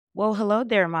Well, hello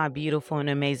there, my beautiful and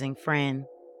amazing friend.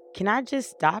 Can I just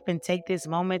stop and take this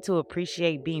moment to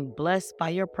appreciate being blessed by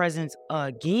your presence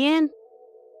again?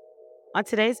 On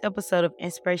today's episode of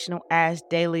Inspirational Ash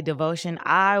Daily Devotion,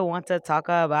 I want to talk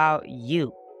about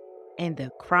you and the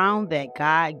crown that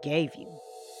God gave you.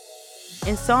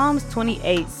 In Psalms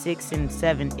 28 6 and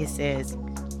 7, it says,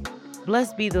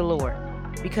 "Blessed be the Lord,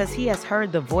 because he has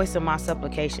heard the voice of my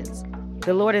supplications.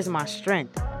 The Lord is my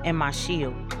strength and my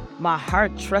shield. My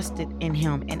heart trusted in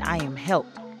him, and I am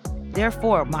helped.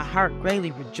 Therefore, my heart greatly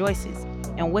rejoices,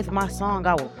 and with my song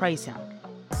I will praise him."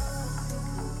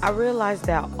 I realize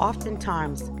that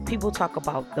oftentimes people talk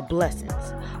about the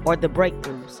blessings, or the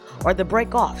breakthroughs, or the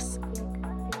break-offs.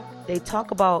 They talk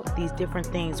about these different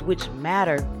things which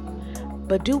matter,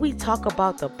 but do we talk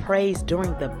about the praise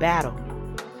during the battle?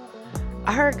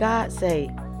 I heard God say,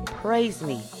 "Praise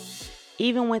me."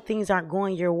 Even when things aren't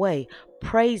going your way,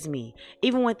 praise me.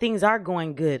 Even when things are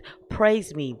going good,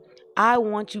 praise me. I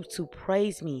want you to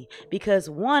praise me because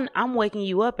one, I'm waking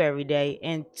you up every day,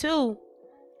 and two,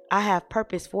 I have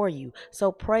purpose for you.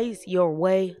 So praise your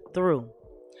way through.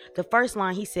 The first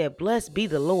line, he said, "Blessed be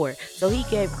the Lord." So he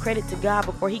gave credit to God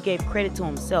before he gave credit to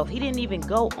himself. He didn't even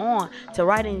go on to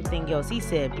write anything else. He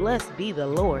said, "Blessed be the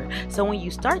Lord." So when you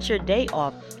start your day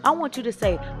off, I want you to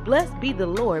say, "Blessed be the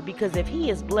Lord," because if he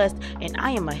is blessed and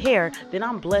I am a hair, then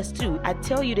I'm blessed too. I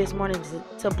tell you this morning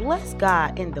to bless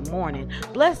God in the morning,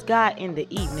 bless God in the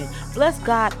evening, bless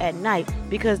God at night,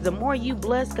 because the more you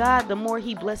bless God, the more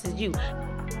he blesses you.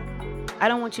 I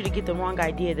don't want you to get the wrong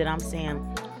idea that I'm saying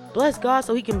bless God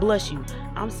so he can bless you.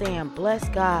 I'm saying bless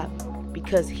God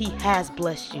because he has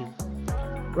blessed you.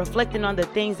 Reflecting on the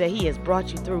things that he has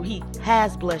brought you through, he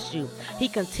has blessed you. He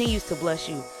continues to bless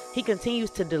you. He continues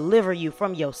to deliver you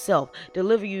from yourself,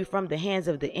 deliver you from the hands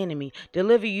of the enemy,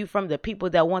 deliver you from the people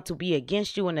that want to be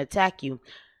against you and attack you,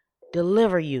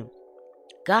 deliver you.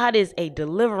 God is a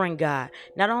delivering God.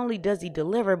 Not only does he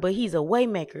deliver, but he's a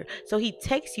waymaker. So he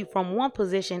takes you from one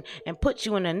position and puts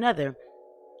you in another.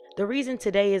 The reason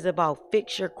today is about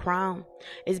fix your crown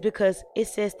is because it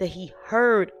says that he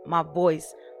heard my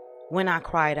voice when I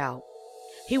cried out.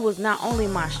 He was not only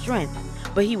my strength,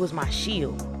 but he was my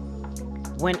shield.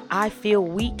 When I feel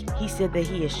weak, he said that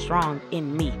he is strong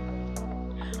in me.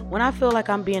 When I feel like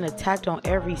I'm being attacked on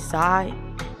every side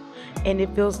and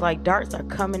it feels like darts are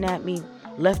coming at me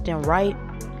left and right,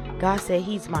 God said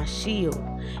he's my shield.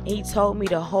 And he told me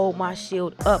to hold my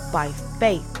shield up by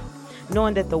faith,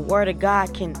 knowing that the word of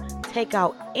God can take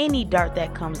out any dart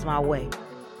that comes my way.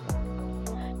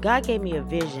 God gave me a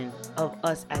vision of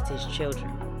us as his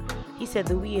children. He said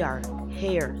that we are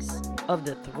heirs of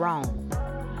the throne.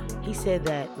 He said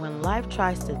that when life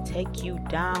tries to take you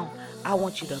down, I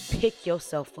want you to pick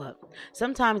yourself up.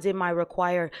 Sometimes it might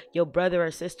require your brother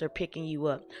or sister picking you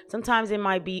up. Sometimes it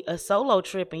might be a solo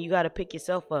trip and you got to pick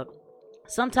yourself up.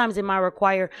 Sometimes it might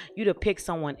require you to pick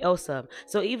someone else up.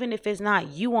 So even if it's not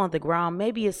you on the ground,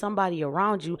 maybe it's somebody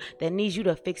around you that needs you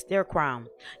to fix their crown.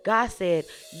 God said,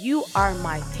 "You are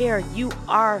my hair. You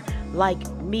are like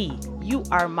me. You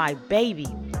are my baby."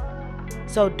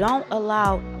 So don't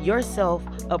allow yourself,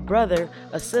 a brother,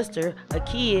 a sister, a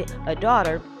kid, a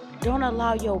daughter, don't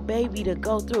allow your baby to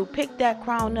go through. Pick that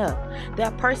crown up.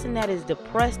 That person that is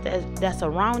depressed that's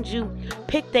around you,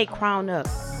 pick their crown up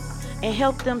and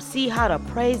help them see how to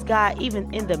praise God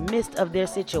even in the midst of their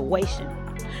situation.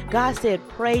 God said,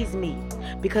 "Praise me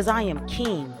because I am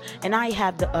king and I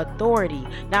have the authority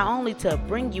not only to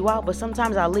bring you out, but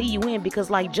sometimes I leave you in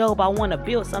because like Job, I want to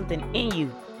build something in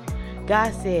you."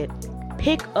 God said,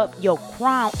 "Pick up your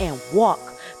crown and walk.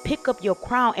 Pick up your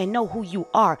crown and know who you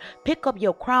are. Pick up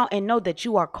your crown and know that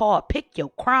you are called. Pick your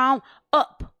crown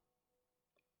up."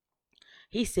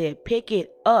 He said, pick it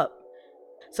up.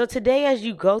 So today, as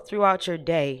you go throughout your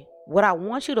day, what I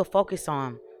want you to focus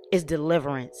on is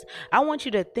deliverance. I want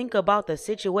you to think about the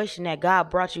situation that God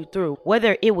brought you through,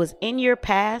 whether it was in your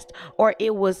past or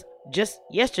it was just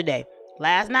yesterday,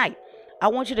 last night. I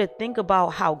want you to think about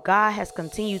how God has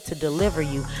continued to deliver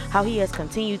you, how he has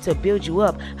continued to build you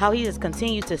up, how he has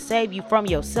continued to save you from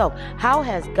yourself. How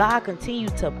has God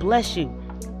continued to bless you?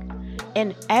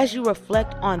 And as you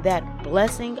reflect on that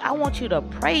blessing, I want you to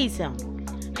praise him.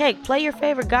 Heck, play your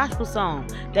favorite gospel song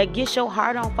that gets your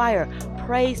heart on fire.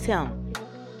 Praise him.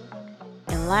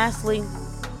 And lastly,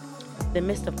 in the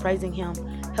midst of praising him,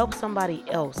 help somebody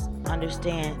else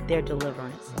understand their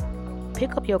deliverance.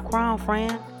 Pick up your crown,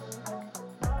 friend.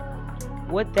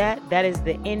 With that is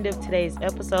the end of today's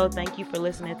episode. Thank you for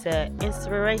listening to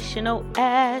Inspirational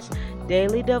Ash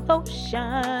Daily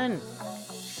Devotion.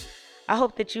 I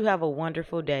hope that you have a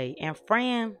wonderful day. And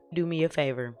friend, do me a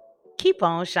favor. Keep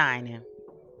on shining.